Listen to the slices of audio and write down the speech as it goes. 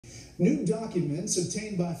New documents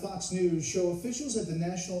obtained by Fox News show officials at the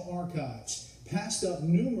National Archives passed up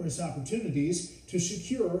numerous opportunities to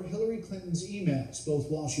secure Hillary Clinton's emails, both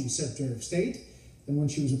while she was Secretary of State and when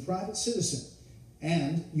she was a private citizen,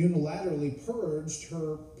 and unilaterally purged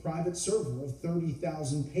her private server of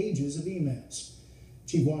 30,000 pages of emails.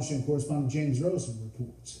 Chief Washington correspondent James Rosen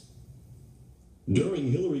reports.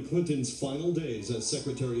 During Hillary Clinton's final days as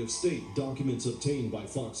Secretary of State, documents obtained by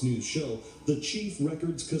Fox News show the chief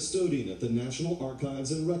records custodian at the National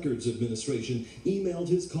Archives and Records Administration emailed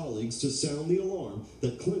his colleagues to sound the alarm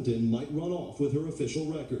that Clinton might run off with her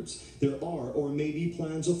official records. There are or may be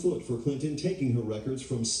plans afoot for Clinton taking her records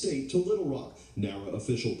from state to Little Rock. NARA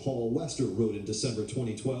official Paul Wester wrote in December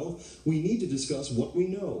 2012, "We need to discuss what we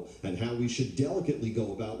know and how we should delicately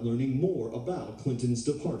go about learning more about Clinton's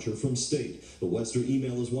departure from state." The Wester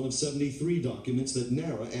email is one of 73 documents that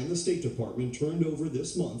NARA and the State Department turned over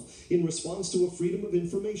this month in response to a Freedom of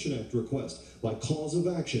Information Act request by Cause of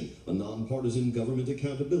Action, a nonpartisan government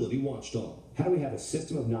accountability watchdog. How do we have a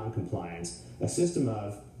system of noncompliance, a system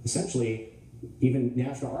of essentially even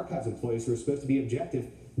National Archives employees who are supposed to be objective,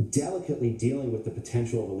 delicately dealing with the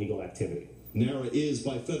potential of illegal activity? NARA is,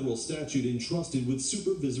 by federal statute, entrusted with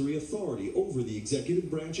supervisory authority over the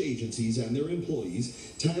executive branch agencies and their employees,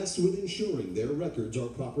 tasked with ensuring their records are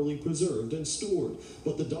properly preserved and stored.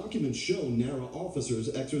 But the documents show NARA officers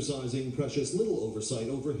exercising precious little oversight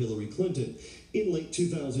over Hillary Clinton. In late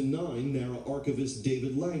 2009, NARA archivist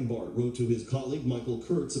David Langbart wrote to his colleague Michael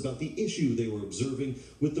Kurtz about the issue they were observing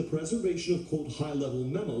with the preservation of, quote, high-level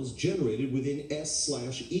memos generated within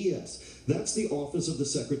S/ES. That's the Office of the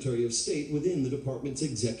Secretary of State within the department's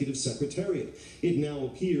executive secretariat. It now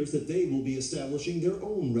appears that they will be establishing their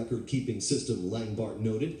own record-keeping system, Langbart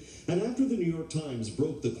noted. And after the New York Times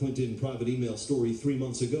broke the Clinton private email story 3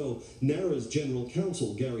 months ago, NARA's general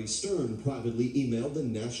counsel, Gary Stern, privately emailed the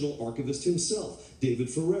national archivist himself,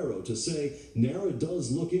 David Ferrero, to say NARA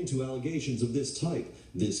does look into allegations of this type.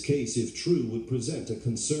 This case, if true, would present a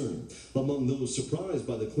concern. Among those surprised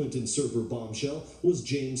by the Clinton server bombshell was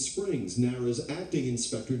James Springs, NARA's acting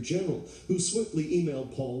inspector general, who swiftly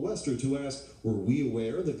emailed Paul Wester to ask, were we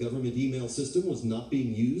aware the government email system was not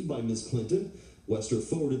being used by Ms. Clinton? Wester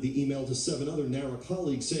forwarded the email to 7 other NARA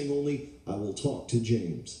colleagues, saying only, "I will talk to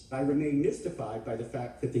James." I remain mystified by the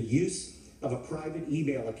fact that the use of a private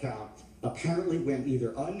email account apparently went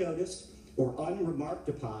either unnoticed or unremarked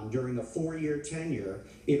upon during a 4-year tenure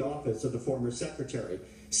in office of the former secretary.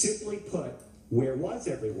 Simply put, where was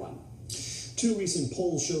everyone? 2 recent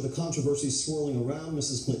polls show the controversy swirling around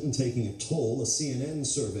Mrs. Clinton taking a toll. A CNN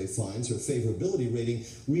survey finds her favorability rating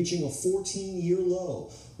reaching a 14-year low,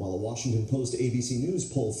 while a Washington Post ABC News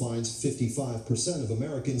poll finds 55% of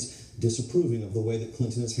Americans disapproving of the way that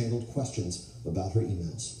Clinton has handled questions about her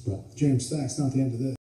emails. Brett? James, thanks. Not the end of this.